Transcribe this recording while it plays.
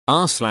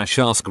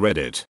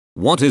r/AskReddit.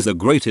 What is the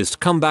greatest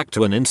comeback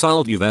to an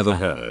insult you've ever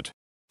heard?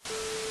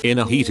 In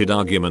a heated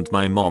argument,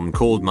 my mom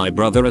called my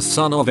brother a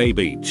son of a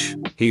bitch.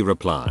 He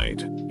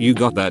replied, "You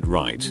got that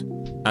right."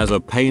 As a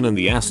pain in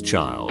the ass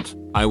child,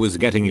 I was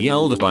getting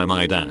yelled at by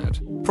my dad,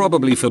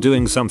 probably for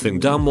doing something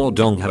dumb or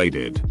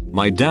dong-headed.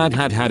 My dad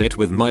had it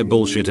with my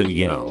bullshit and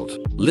yelled,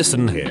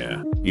 "Listen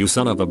here, you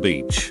son of a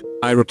bitch."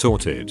 I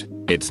retorted,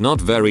 "It's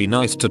not very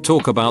nice to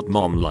talk about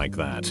mom like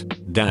that.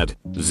 Dad,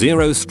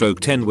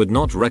 0/10 would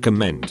not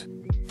recommend."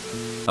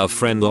 A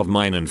friend of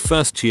mine in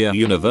first year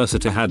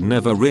university had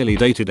never really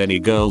dated any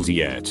girls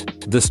yet.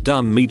 This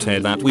dumb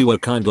meathead that we were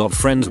kind of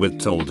friends with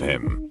told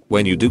him,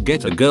 "When you do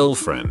get a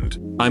girlfriend,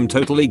 I'm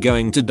totally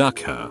going to duck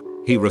her."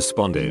 He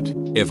responded,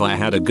 "If I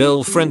had a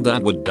girlfriend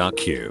that would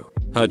duck you,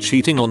 her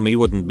cheating on me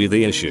wouldn't be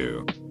the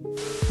issue."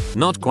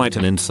 Not quite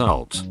an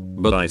insult,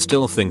 but I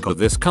still think of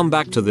this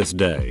comeback to this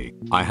day.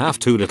 I have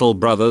 2 little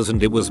brothers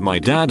and it was my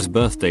dad's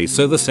birthday,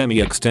 so the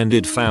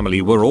semi-extended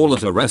family were all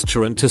at a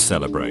restaurant to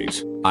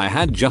celebrate. I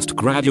had just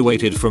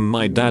graduated from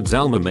my dad's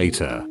alma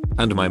mater,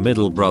 and my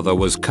middle brother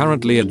was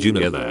currently a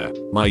junior there.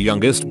 My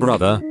youngest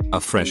brother, a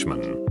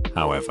freshman,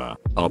 however,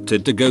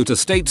 opted to go to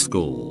state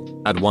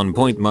school. At one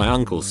point my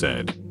uncle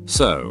said,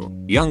 "So,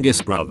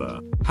 youngest brother,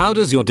 how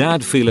does your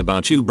dad feel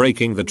about you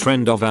breaking the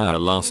trend of our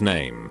last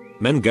name,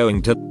 men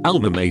going to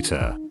alma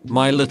mater?"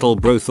 My little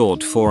bro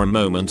thought for a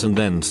moment and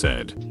then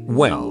said,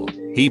 "Well,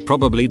 he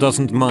probably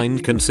doesn't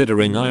mind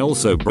considering I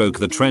also broke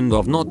the trend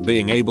of not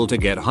being able to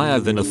get higher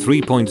than a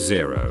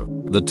 3.0.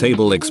 The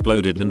table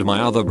exploded and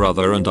my other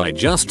brother and I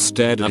just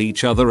stared at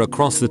each other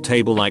across the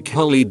table like,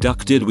 holy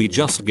duck, did we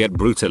just get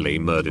brutally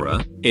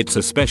murdered? It's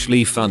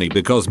especially funny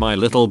because my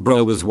little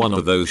bro was one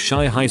of those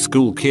shy high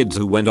school kids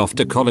who went off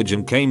to college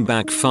and came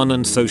back fun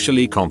and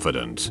socially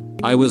confident.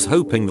 I was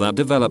hoping that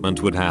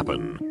development would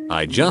happen.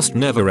 I just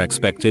never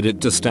expected it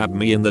to stab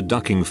me in the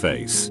ducking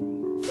face.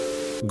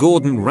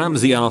 Gordon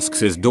Ramsay asks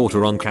his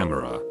daughter on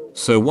camera,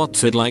 "So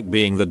what's it like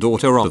being the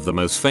daughter of the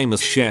most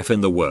famous chef in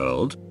the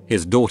world?"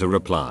 His daughter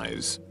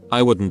replies,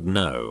 "I wouldn't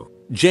know.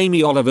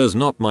 Jamie Oliver's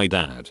not my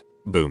dad."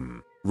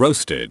 Boom.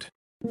 Roasted.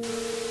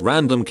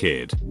 Random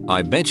kid,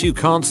 "I bet you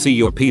can't see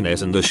your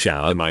penis in the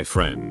shower, my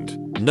friend."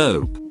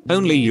 Nope,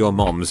 only your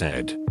mom's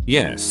head.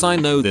 Yes, I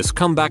know this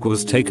comeback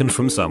was taken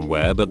from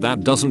somewhere, but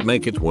that doesn't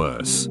make it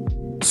worse.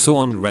 Saw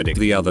on Reddit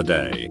the other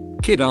day,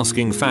 kid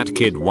asking fat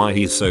kid why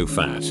he's so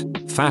fat.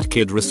 Fat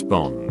kid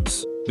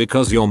responds,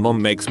 "Because your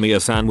mom makes me a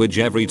sandwich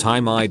every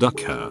time I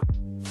duck her."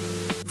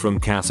 From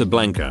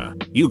Casablanca,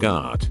 "You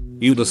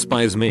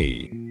despise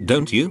me,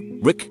 don't you,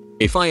 Rick?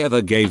 If I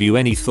ever gave you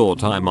any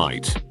thought I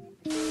might."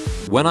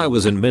 When I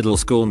was in middle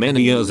school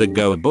many years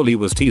ago, a bully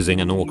was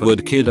teasing an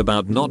awkward kid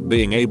about not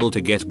being able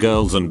to get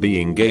girls and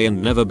being gay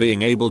and never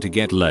being able to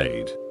get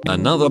laid.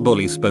 Another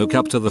bully spoke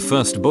up to the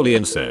first bully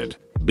and said,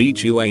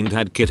 "Beach, you ain't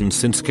had kitten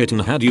since kitten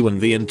had you,"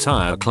 and the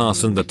entire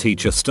class and the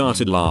teacher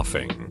started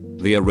laughing.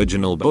 The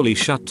original bully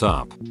shut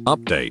up.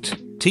 Update.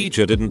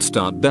 Teacher didn't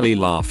start belly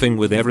laughing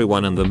with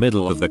everyone in the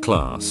middle of the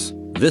class.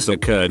 This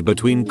occurred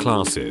between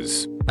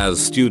classes. As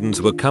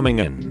students were coming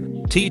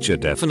in, teacher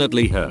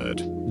definitely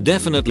heard,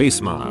 definitely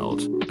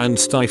smiled, and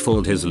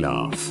stifled his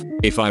laugh.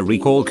 If I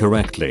recall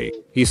correctly,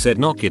 he said,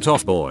 "Knock it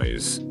off,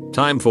 boys.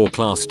 Time for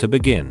class to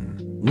begin."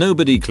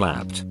 Nobody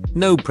clapped.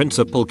 No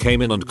principal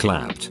came in and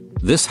clapped.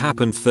 This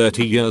happened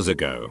 30 years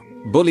ago.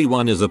 Bully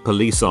 1 is a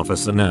police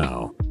officer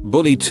now.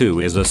 Bully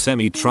 2 is a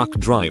semi-truck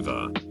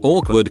driver.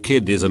 Awkward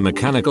kid is a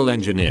mechanical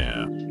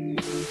engineer.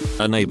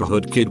 A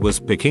neighborhood kid was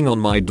picking on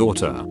my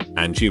daughter,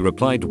 and she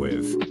replied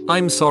with,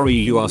 "I'm sorry,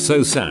 you are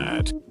so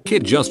sad."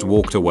 Kid just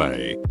walked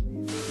away.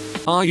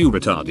 Are you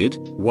retarded?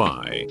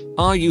 Why?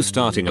 Are you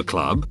starting a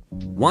club?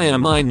 Why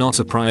am I not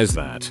surprised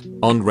that,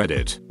 on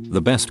Reddit,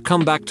 the best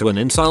comeback to an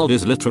insult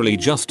is literally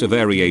just a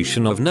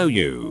variation of "no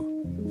you"?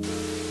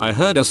 I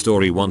heard a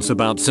story once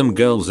about some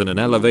girls in an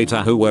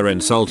elevator who were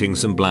insulting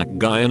some black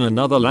guy in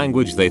another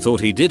language they thought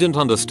he didn't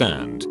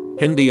understand.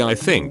 Hindi, I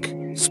think,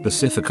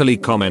 specifically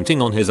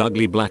commenting on his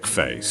ugly black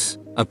face.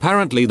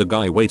 Apparently the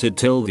guy waited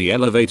till the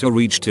elevator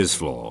reached his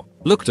floor,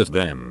 looked at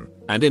them,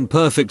 and in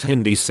perfect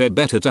Hindi said,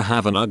 "Better to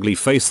have an ugly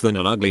face than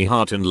an ugly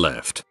heart," and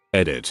left.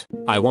 Edit.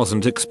 I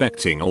wasn't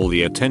expecting all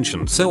the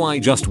attention, so I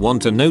just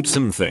want to note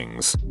some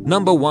things.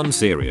 Number 1,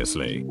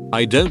 seriously,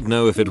 I don't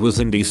know if it was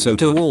Hindi, so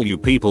to all you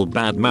people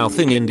bad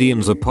mouthing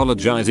Indians,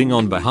 apologizing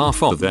on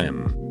behalf of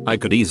them. I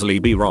could easily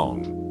be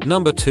wrong.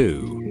 Number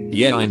 2,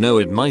 yeah, I know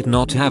it might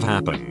not have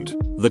happened.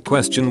 The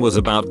question was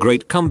about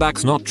great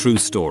comebacks, not true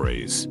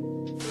stories.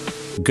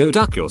 Go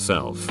duck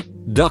yourself.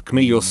 Duck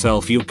me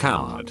yourself, you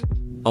coward.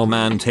 Oh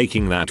man,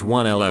 taking that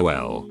one,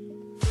 lol.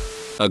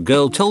 A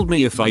girl told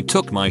me if I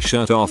took my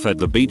shirt off at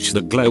the beach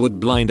the glow would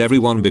blind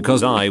everyone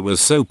because I was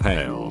so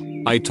pale.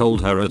 I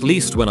told her at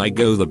least when I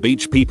go the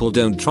beach people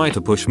don't try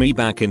to push me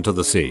back into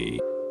the sea.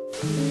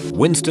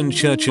 Winston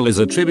Churchill is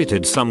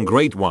attributed some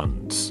great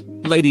ones.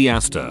 Lady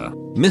Astor,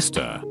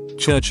 Mr.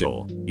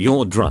 Churchill,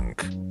 you're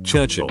drunk.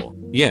 Churchill,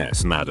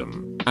 yes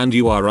madam, and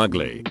you are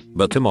ugly,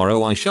 but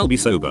tomorrow I shall be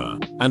sober.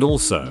 And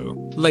also,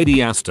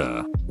 Lady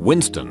Astor,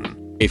 Winston,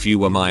 If you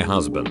were my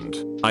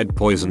husband, I'd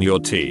poison your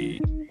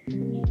tea.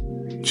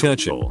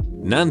 Churchill,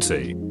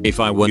 Nancy, if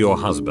I were your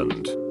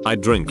husband, I'd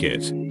drink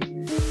it.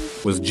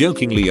 Was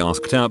jokingly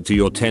asked out to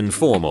your 10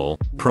 formal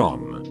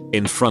prom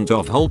in front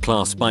of whole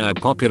class by a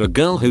popular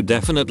girl who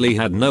definitely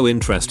had no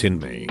interest in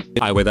me.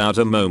 I without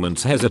a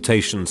moment's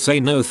hesitation say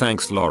no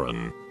thanks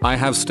Lauren, I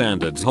have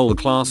standards. Whole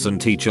class and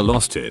teacher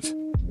lost it.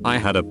 I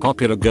had a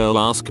popular girl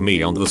ask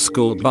me on the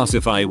school bus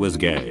if I was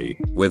gay,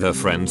 with her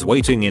friends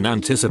waiting in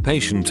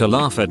anticipation to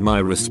laugh at my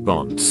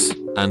response,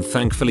 and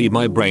thankfully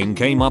my brain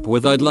came up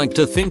with I'd like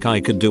to think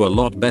I could do a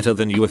lot better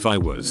than you if I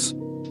was.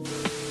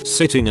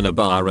 Sitting in a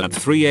bar at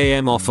 3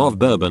 AM off of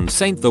Bourbon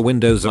St. The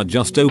windows are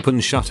just open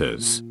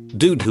shutters.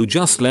 Dude who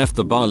just left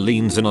the bar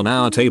leans in on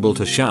our table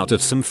to shout at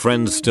some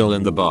friends still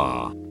in the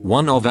bar.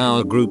 One of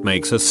our group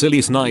makes a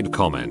silly snide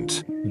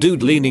comment.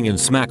 Dude leaning in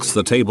smacks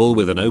the table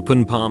with an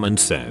open palm and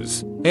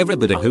says,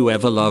 "Everybody who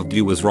ever loved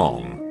you was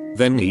wrong."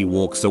 Then he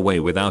walks away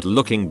without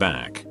looking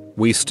back.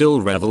 We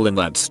still revel in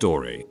that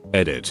story.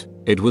 Edit.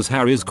 It was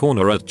Harry's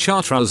corner at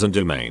Chartreuse and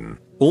Domain.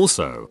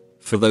 Also,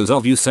 for those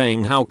of you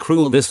saying how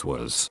cruel this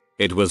was,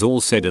 it was all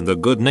said in the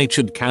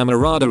good-natured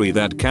camaraderie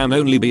that can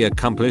only be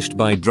accomplished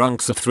by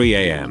drunks at 3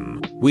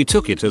 AM. We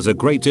took it as a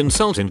great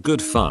insult and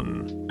good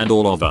fun, and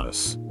all of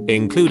us,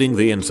 including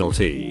the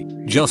insultee,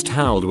 just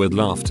howled with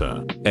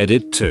laughter.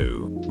 Edit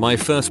 2. My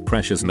first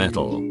precious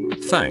metal.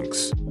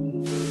 Thanks.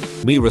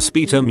 Mi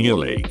respita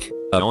mulik.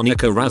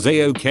 Aonica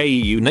razeo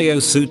keu neo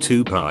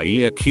sutu pa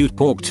cute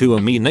pork to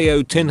a mi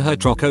neo tin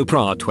troco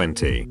pra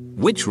 20,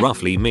 which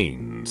roughly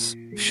means,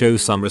 show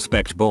some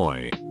respect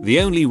boy.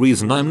 The only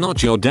reason I'm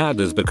not your dad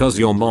is because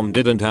your mom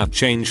didn't have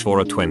change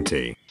for a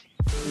 20.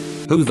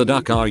 Who the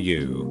duck are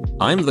you?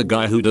 I'm the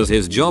guy who does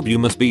his job, you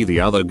must be the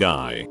other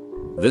guy.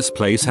 This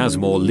place has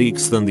more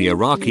leaks than the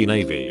Iraqi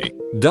Navy.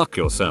 Duck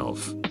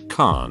yourself.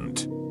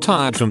 Can't.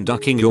 Tired from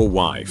ducking your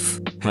wife.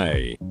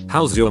 Hey,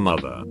 how's your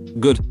mother?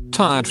 Good.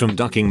 Tired from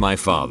ducking my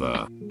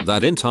father.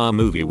 That entire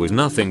movie was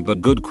nothing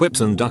but good quips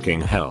and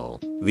ducking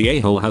hell. The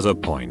a-hole has a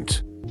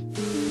point.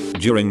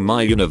 During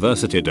my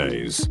university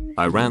days,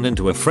 I ran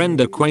into a friend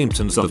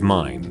acquaintance of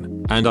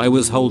mine, and I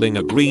was holding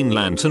a Green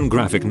Lantern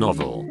graphic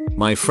novel.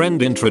 My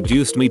friend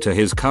introduced me to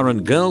his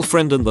current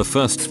girlfriend and the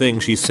first thing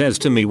she says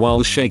to me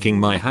while shaking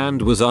my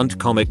hand was, "Aren't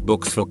comic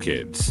books for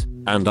kids?"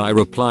 And I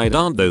replied,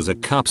 "Aren't those a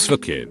cups for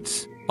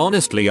kids?"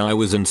 Honestly, I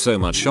was in so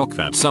much shock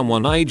that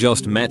someone I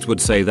just met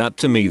would say that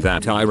to me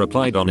that I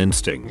replied on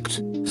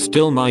instinct.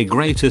 Still my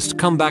greatest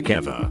comeback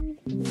ever.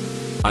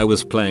 I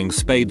was playing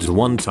spades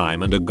one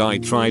time and a guy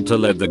tried to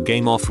let the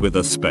game off with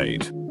a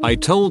spade. I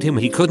told him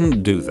he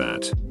couldn't do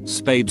that.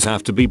 Spades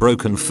have to be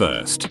broken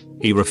first.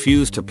 He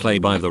refused to play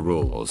by the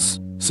rules,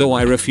 so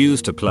I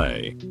refused to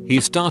play. He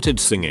started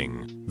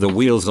singing, "The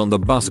wheels on the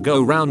bus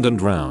go round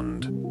and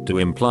round," to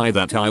imply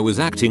that I was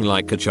acting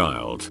like a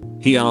child.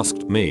 He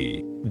asked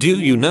me, "Do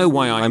you know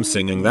why I'm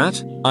singing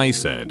that?" I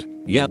said,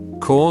 "Yep,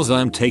 cause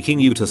I'm taking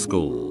you to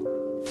school."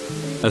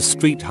 A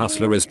street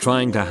hustler is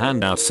trying to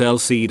hand out sell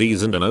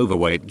CDs and an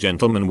overweight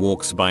gentleman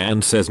walks by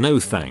and says, "No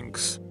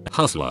thanks."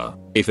 Hustler,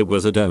 if it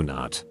was a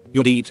donut,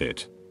 you'd eat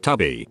it.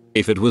 Tubby,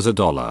 if it was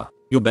 $1,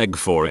 you'd beg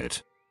for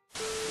it.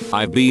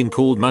 I've been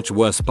called much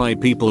worse by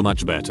people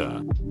much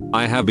better.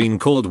 I have been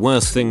called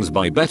worse things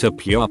by better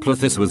people.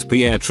 This was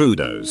Pierre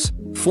Trudeau's,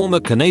 former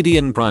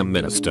Canadian Prime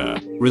Minister,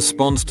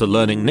 response to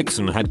learning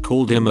Nixon had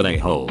called him an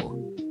a-hole.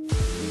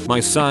 My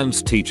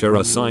science teacher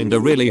assigned a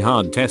really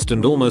hard test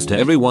and almost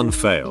everyone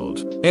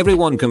failed.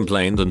 Everyone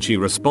complained and she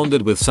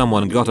responded with,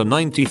 "Someone got a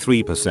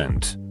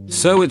 93%.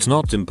 So it's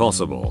not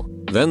impossible."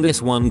 Then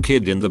this one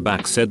kid in the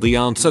back said, "The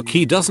answer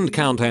key doesn't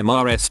count,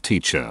 MRS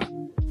teacher."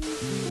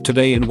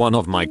 Today in one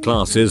of my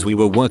classes we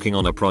were working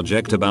on a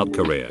project about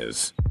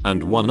careers,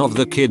 and one of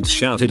the kids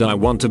shouted, "I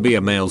want to be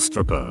a male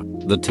stripper."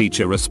 The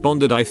teacher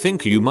responded, "I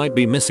think you might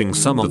be missing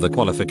some of the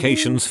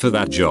qualifications for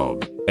that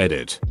job."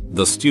 Edit.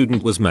 The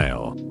student was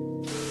male.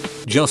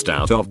 Just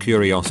out of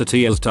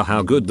curiosity as to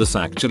how good this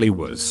actually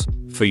was,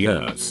 for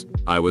years,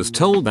 I was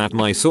told that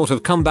my sort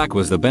of comeback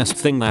was the best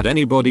thing that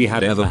anybody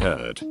had ever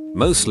heard.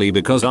 Mostly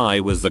because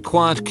I was the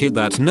quiet kid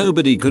that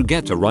nobody could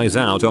get a rise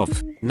out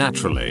of.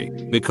 Naturally,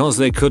 because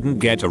they couldn't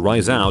get a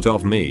rise out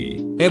of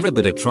me,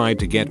 everybody tried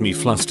to get me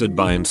flustered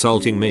by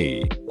insulting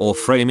me, or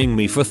framing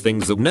me for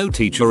things that no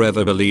teacher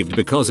ever believed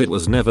because it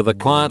was never the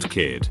quiet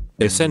kid.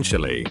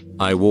 Essentially,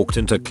 I walked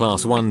into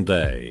class one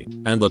day,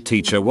 and the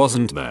teacher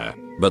wasn't there,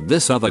 but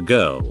this other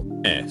girl,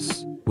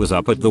 S, was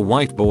up at the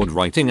whiteboard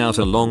writing out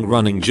a long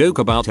running joke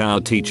about our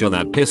teacher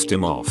that pissed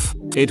him off.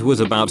 It was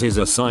about his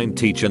assigned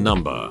teacher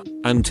number,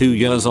 and 2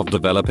 years of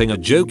developing a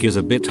joke is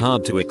a bit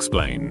hard to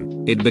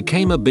explain. It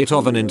became a bit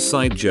of an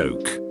inside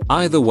joke.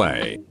 Either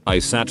way, I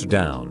sat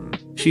down,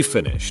 she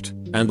finished,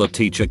 and the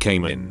teacher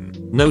came in.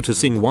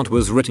 Noticing what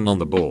was written on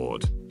the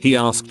board, he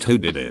asked who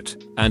did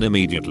it, and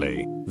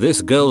immediately,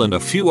 this girl and a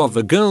few of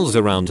the girls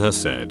around her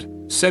said,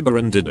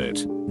 "Severin did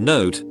it."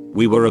 Note,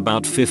 we were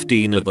about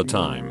 15 at the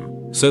time,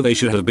 so they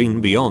should have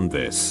been beyond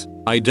this.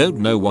 I don't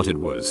know what it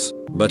was,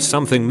 but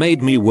something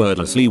made me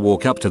wordlessly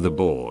walk up to the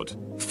board,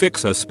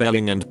 fix her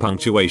spelling and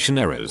punctuation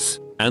errors,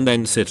 and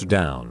then sit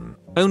down.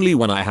 Only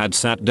when I had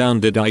sat down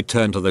did I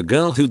turn to the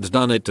girl who'd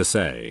done it to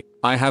say,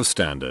 I have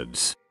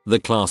standards. The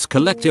class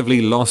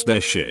collectively lost their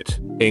shit,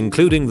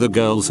 including the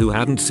girls who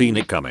hadn't seen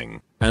it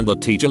coming, and the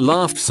teacher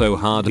laughed so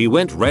hard he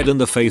went red in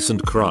the face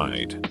and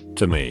cried.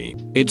 To me,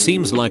 it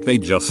seems like they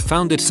just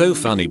found it so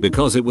funny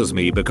because it was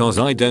me, because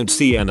I don't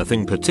see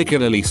anything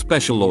particularly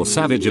special or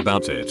savage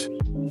about it.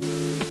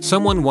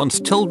 Someone once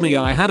told me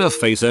I had a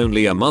face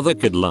only a mother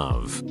could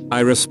love.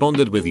 I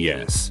responded with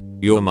yes,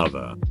 your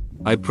mother.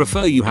 I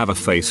prefer you have a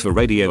face for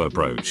radio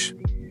approach.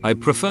 I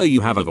prefer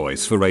you have a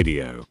voice for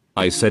radio.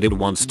 I said it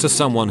once to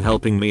someone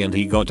helping me and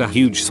he got a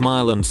huge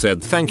smile and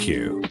said thank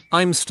you.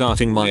 I'm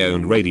starting my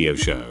own radio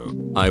show.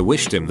 I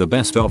wished him the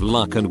best of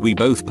luck and we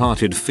both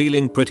parted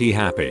feeling pretty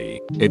happy.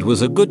 It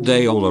was a good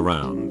day all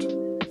around.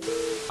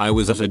 I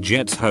was at a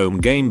Jets home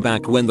game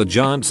back when the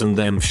Giants and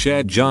them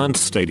shared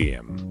Giants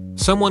Stadium.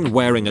 Someone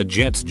wearing a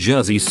Jets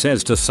jersey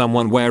says to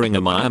someone wearing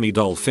a Miami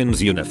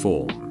Dolphins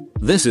uniform,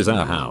 "This is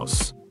our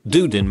house."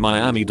 Dude in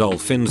Miami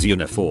Dolphins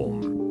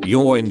uniform,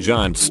 you're in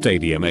Giant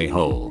Stadium,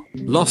 a-hole.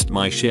 Lost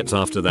my shit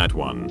after that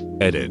one.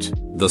 Edit.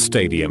 The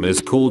stadium is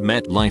called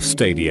MetLife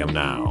Stadium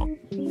now.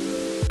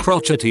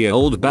 Crotchety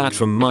old bat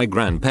from my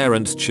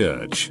grandparents'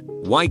 church.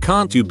 Why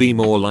can't you be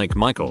more like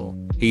Michael?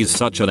 He's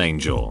such an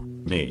angel.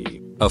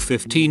 Me. A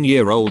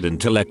 15-year-old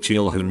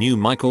intellectual who knew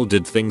Michael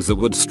did things that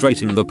would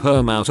straighten the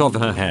perm out of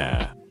her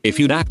hair. If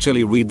you'd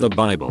actually read the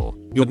Bible,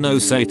 you'd know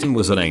Satan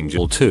was an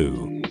angel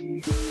too.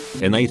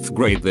 In 8th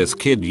grade this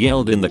kid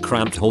yelled in the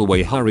cramped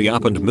hallway, "Hurry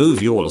up and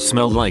move, you'll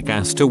smell like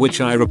ass," to which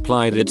I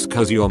replied, "It's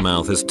cause your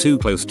mouth is too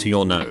close to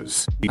your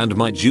nose." And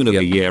my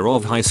junior year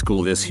of high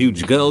school this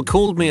huge girl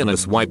called me an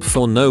ass wipe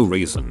for no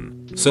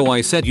reason. So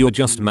I said, "You're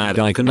just mad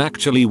I can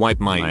actually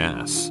wipe my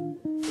ass."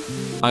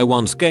 I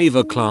once gave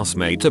a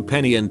classmate a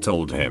penny and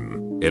told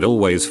him, "It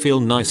always feel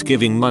nice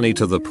giving money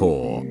to the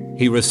poor."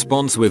 He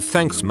responds with,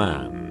 "Thanks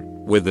man.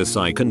 With this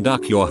I can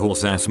duck your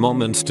horse ass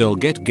mom and still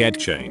get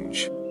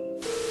change."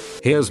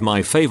 Here's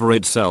my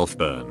favorite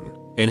self-burn.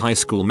 In high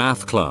school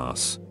math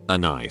class, a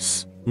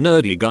nice,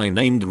 nerdy guy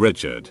named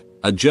Richard,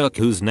 a jerk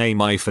whose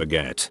name I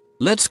forget,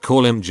 let's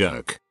call him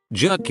Jerk.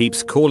 Jerk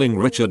keeps calling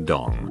Richard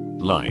Dong,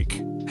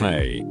 like,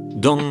 "Hey,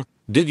 Dong,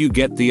 did you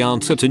get the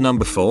answer to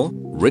number 4?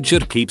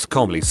 Richard keeps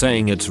calmly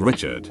saying it's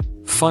Richard.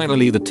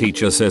 Finally the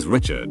teacher says,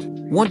 "Richard,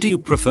 what do you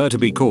prefer to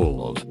be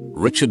called?"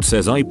 Richard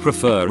says, "I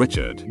prefer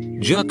Richard."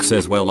 Jerk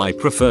says, "Well, I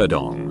prefer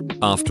Dong."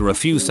 After a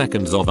few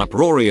seconds of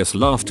uproarious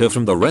laughter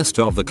from the rest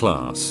of the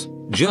class,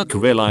 Jerk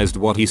realized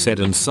what he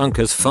said and sunk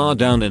as far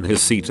down in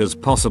his seat as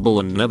possible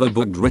and never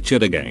bugged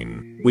Richard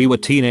again. We were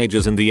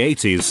teenagers in the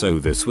 80s, so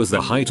this was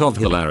the height of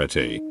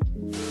hilarity.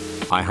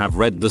 I have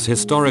read this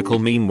historical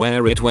meme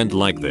where it went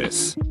like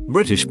this.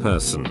 British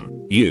person,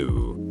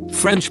 you.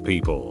 French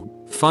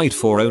people, fight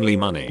for only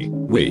money.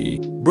 We,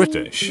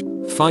 British,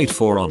 fight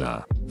for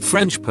honor.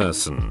 French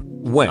person,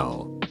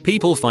 well,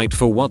 people fight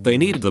for what they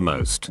need the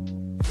most.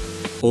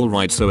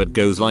 Alright, so it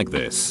goes like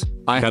this.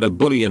 I had a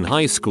bully in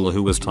high school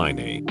who was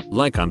tiny,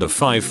 like under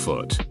 5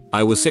 foot.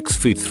 I was 6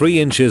 feet 3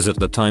 inches at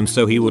the time,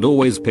 so he would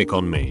always pick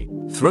on me,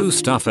 throw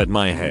stuff at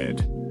my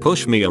head,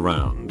 push me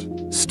around,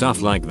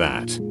 stuff like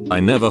that. I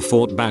never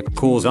fought back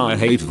cause I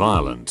hate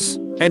violence.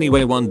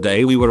 Anyway, one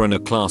day we were in a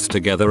class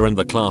together and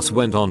the class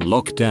went on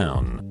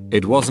lockdown.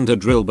 It wasn't a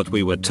drill, but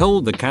we were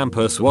told the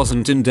campus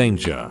wasn't in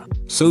danger.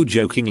 So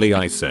jokingly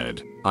I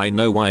said, "I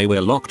know why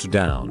we're locked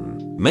down.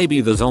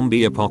 Maybe the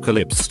zombie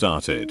apocalypse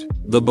started."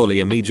 The bully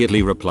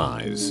immediately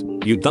replies,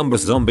 "You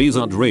dumbass, zombies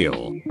aren't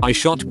real." I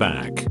shot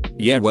back,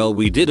 "Yeah, well,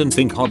 we didn't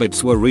think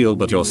hobbits were real,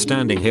 but you're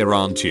standing here,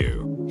 aren't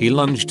you?" He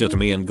lunged at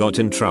me and got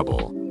in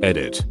trouble.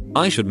 Edit.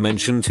 I should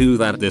mention too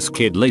that this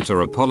kid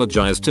later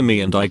apologized to me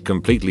and I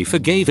completely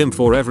forgave him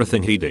for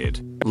everything he did.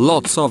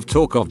 Lots of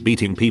talk of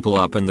beating people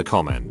up in the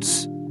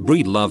comments.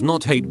 Breed love,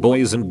 not hate,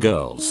 boys and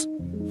girls.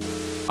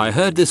 I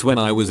heard this when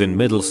I was in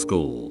middle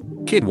school.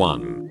 Kid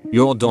 1.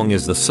 Your dong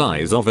is the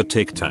size of a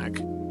Tic Tac.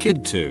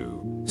 Kid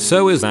 2.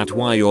 So is that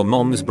why your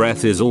mom's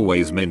breath is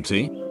always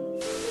minty?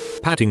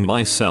 Patting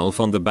myself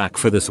on the back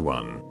for this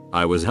one.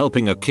 I was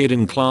helping a kid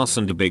in class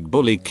and a big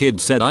bully kid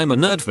said I'm a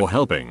nerd for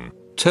helping.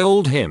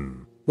 Told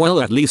him, "Well,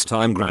 at least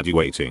I'm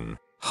graduating."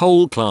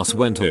 Whole class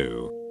went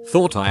to.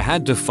 Thought I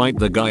had to fight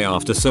the guy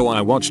after, so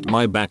I watched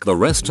my back the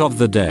rest of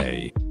the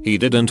day. He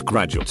didn't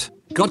graduate.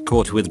 Got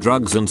caught with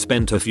drugs and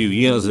spent a few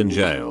years in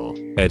jail.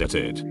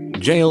 Edited.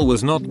 Jail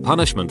was not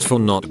punishment for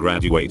not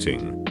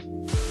graduating.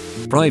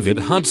 Private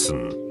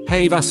Hudson.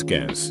 Hey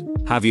Vasquez.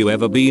 Have you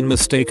ever been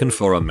mistaken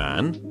for a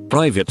man?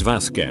 Private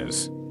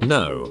Vasquez.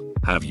 No.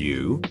 Have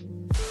you?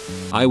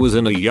 I was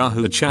in a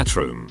Yahoo chat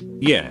room.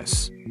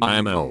 Yes, I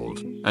am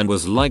old. And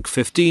was like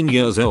 15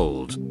 years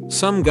old.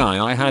 Some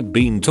guy I had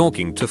been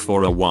talking to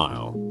for a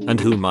while, and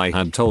whom I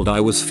had told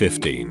I was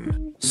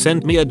 15,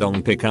 sent me a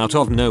dong pic out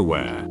of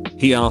nowhere.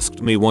 He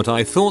asked me what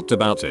I thought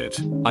about it.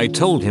 I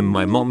told him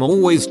my mom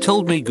always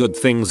told me good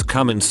things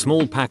come in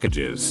small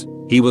packages.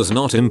 He was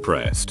not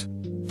impressed.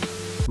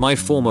 My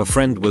former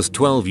friend was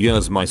 12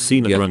 years my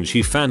senior and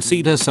she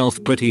fancied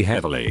herself pretty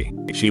heavily.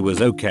 She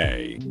was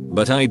okay,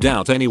 but I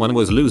doubt anyone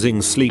was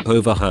losing sleep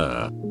over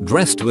her.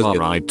 Dressed was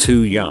alright,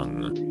 too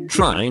young,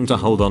 trying to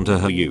hold on to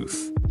her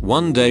youth.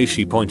 One day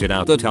she pointed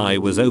out that I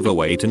was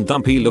overweight and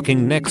dumpy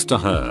looking next to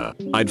her.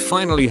 I'd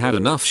finally had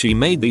enough. She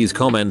made these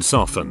comments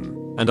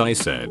often, and I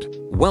said,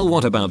 "Well,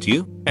 what about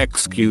you?"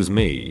 "Excuse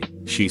me,"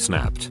 she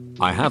snapped.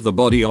 "I have the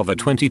body of a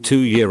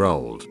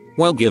 22-year-old.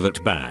 Well, give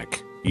it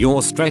back.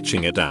 You're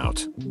stretching it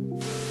out.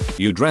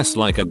 You dress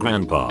like a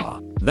grandpa.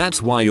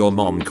 That's why your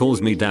mom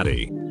calls me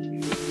daddy."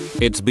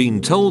 It's been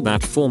told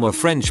that former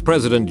French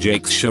President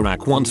Jacques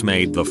Chirac once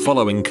made the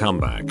following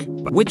comeback,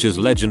 which is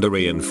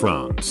legendary in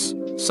France.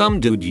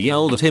 Some dude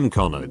yelled at him,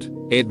 "Connard."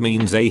 It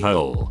means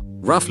a-hole,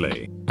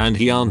 roughly, and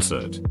he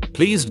answered,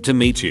 "Pleased to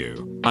meet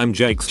you. I'm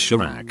Jacques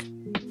Chirac."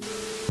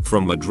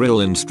 From a drill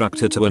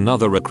instructor to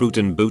another recruit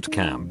in boot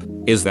camp,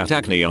 is that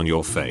acne on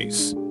your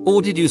face?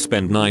 Or did you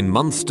spend 9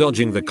 months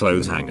dodging the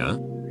clothes hanger?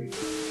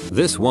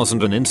 This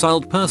wasn't an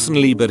insult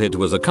personally, but it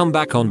was a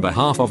comeback on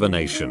behalf of a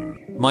nation.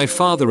 My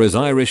father is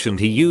Irish and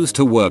he used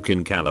to work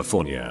in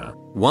California.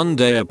 One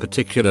day a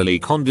particularly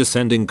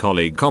condescending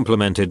colleague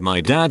complimented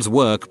my dad's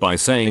work by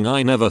saying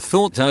I never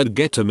thought I'd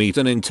get to meet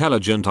an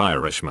intelligent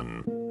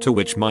Irishman. To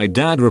which my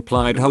dad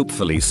replied,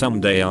 "Hopefully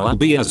someday I'll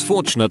be as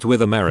fortunate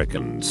with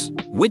Americans,"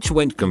 which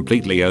went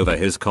completely over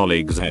his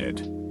colleague's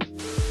head.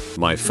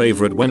 My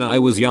favorite: when I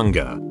was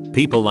younger,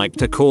 people liked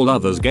to call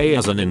others gay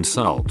as an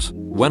insult.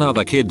 When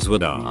other kids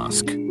would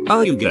ask,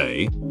 "Are you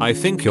gay? I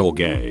think you're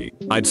gay,"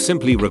 I'd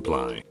simply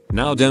reply,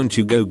 "Now don't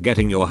you go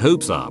getting your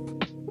hopes up."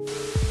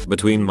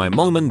 Between my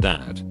mom and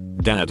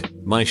dad,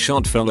 my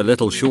shot fell a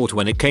little short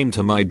when it came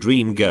to my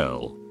dream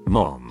girl.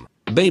 Mom,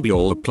 baby,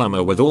 you're a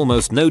plumber with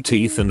almost no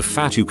teeth and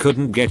fat. You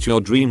couldn't get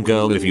your dream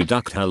girl if you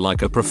ducked her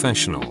like a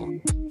professional.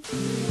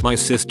 My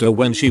sister,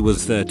 when she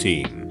was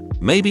 13,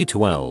 maybe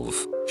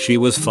 12, she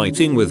was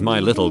fighting with my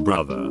little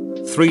brother,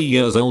 3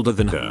 years older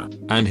than her,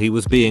 and he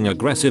was being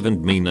aggressive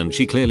and mean, and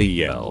she clearly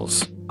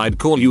yells, "I'd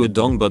call you a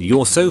dong, but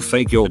you're so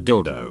fake, you're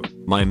dildo."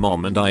 My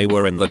mom and I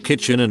were in the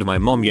kitchen and my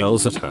mom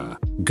yells at her,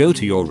 "Go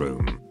to your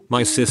room."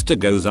 My sister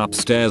goes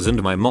upstairs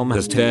and my mom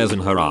has tears in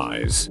her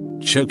eyes,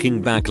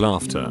 choking back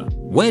laughter.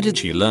 Where did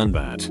she learn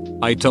that?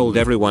 I told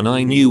everyone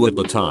I knew at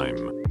the time.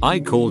 I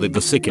called it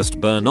the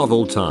sickest burn of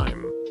all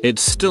time.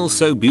 It's still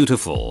so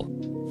beautiful.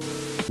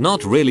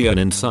 Not really an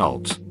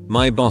insult.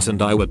 My boss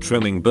and I were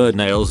trimming bird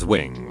nails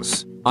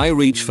wings. I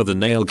reached for the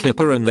nail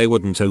clipper and they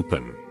wouldn't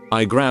open.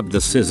 I grabbed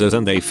the scissors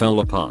and they fell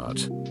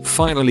apart.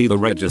 Finally the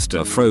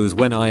register froze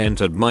when I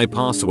entered my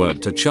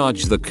password to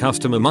charge the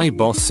customer. My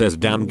boss says,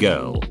 "Damn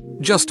girl,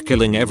 just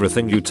killing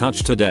everything you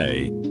touch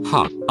today."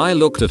 Ha. I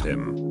looked at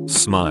him,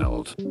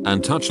 smiled,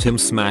 and touched him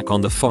smack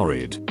on the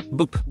forehead.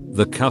 Boop.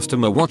 The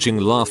customer watching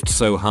laughed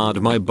so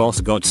hard my boss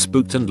got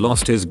spooked and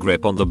lost his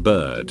grip on the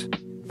bird.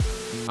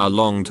 A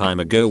long time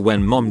ago,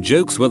 when mom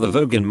jokes were the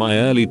vogue in my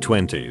early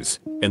 20s,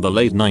 in the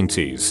late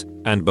 90s,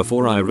 and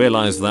before I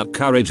realized that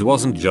courage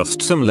wasn't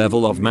just some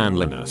level of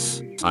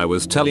manliness, I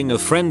was telling a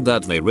friend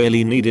that they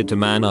really needed to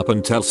man up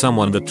and tell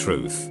someone the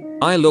truth.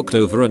 I looked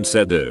over and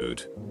said,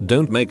 "Dude,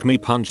 don't make me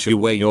punch you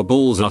where your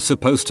balls are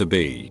supposed to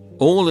be,"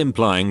 all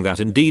implying that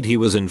indeed he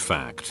was in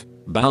fact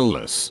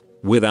ballless.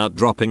 Without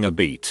dropping a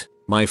beat,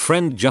 my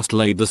friend just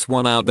laid this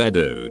one out there: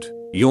 "Dude,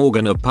 you're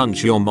gonna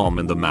punch your mom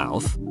in the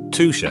mouth?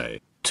 Touche.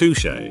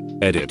 Touche.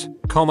 Edit.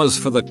 Commas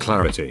for the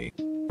clarity."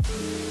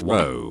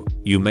 Whoa,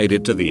 you made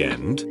it to the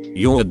end?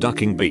 You're a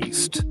ducking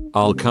beast.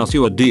 I'll cut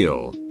you a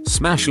deal.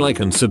 Smash like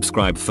and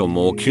subscribe for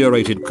more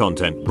curated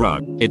content,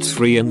 bruh. It's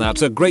free and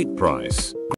that's a great price.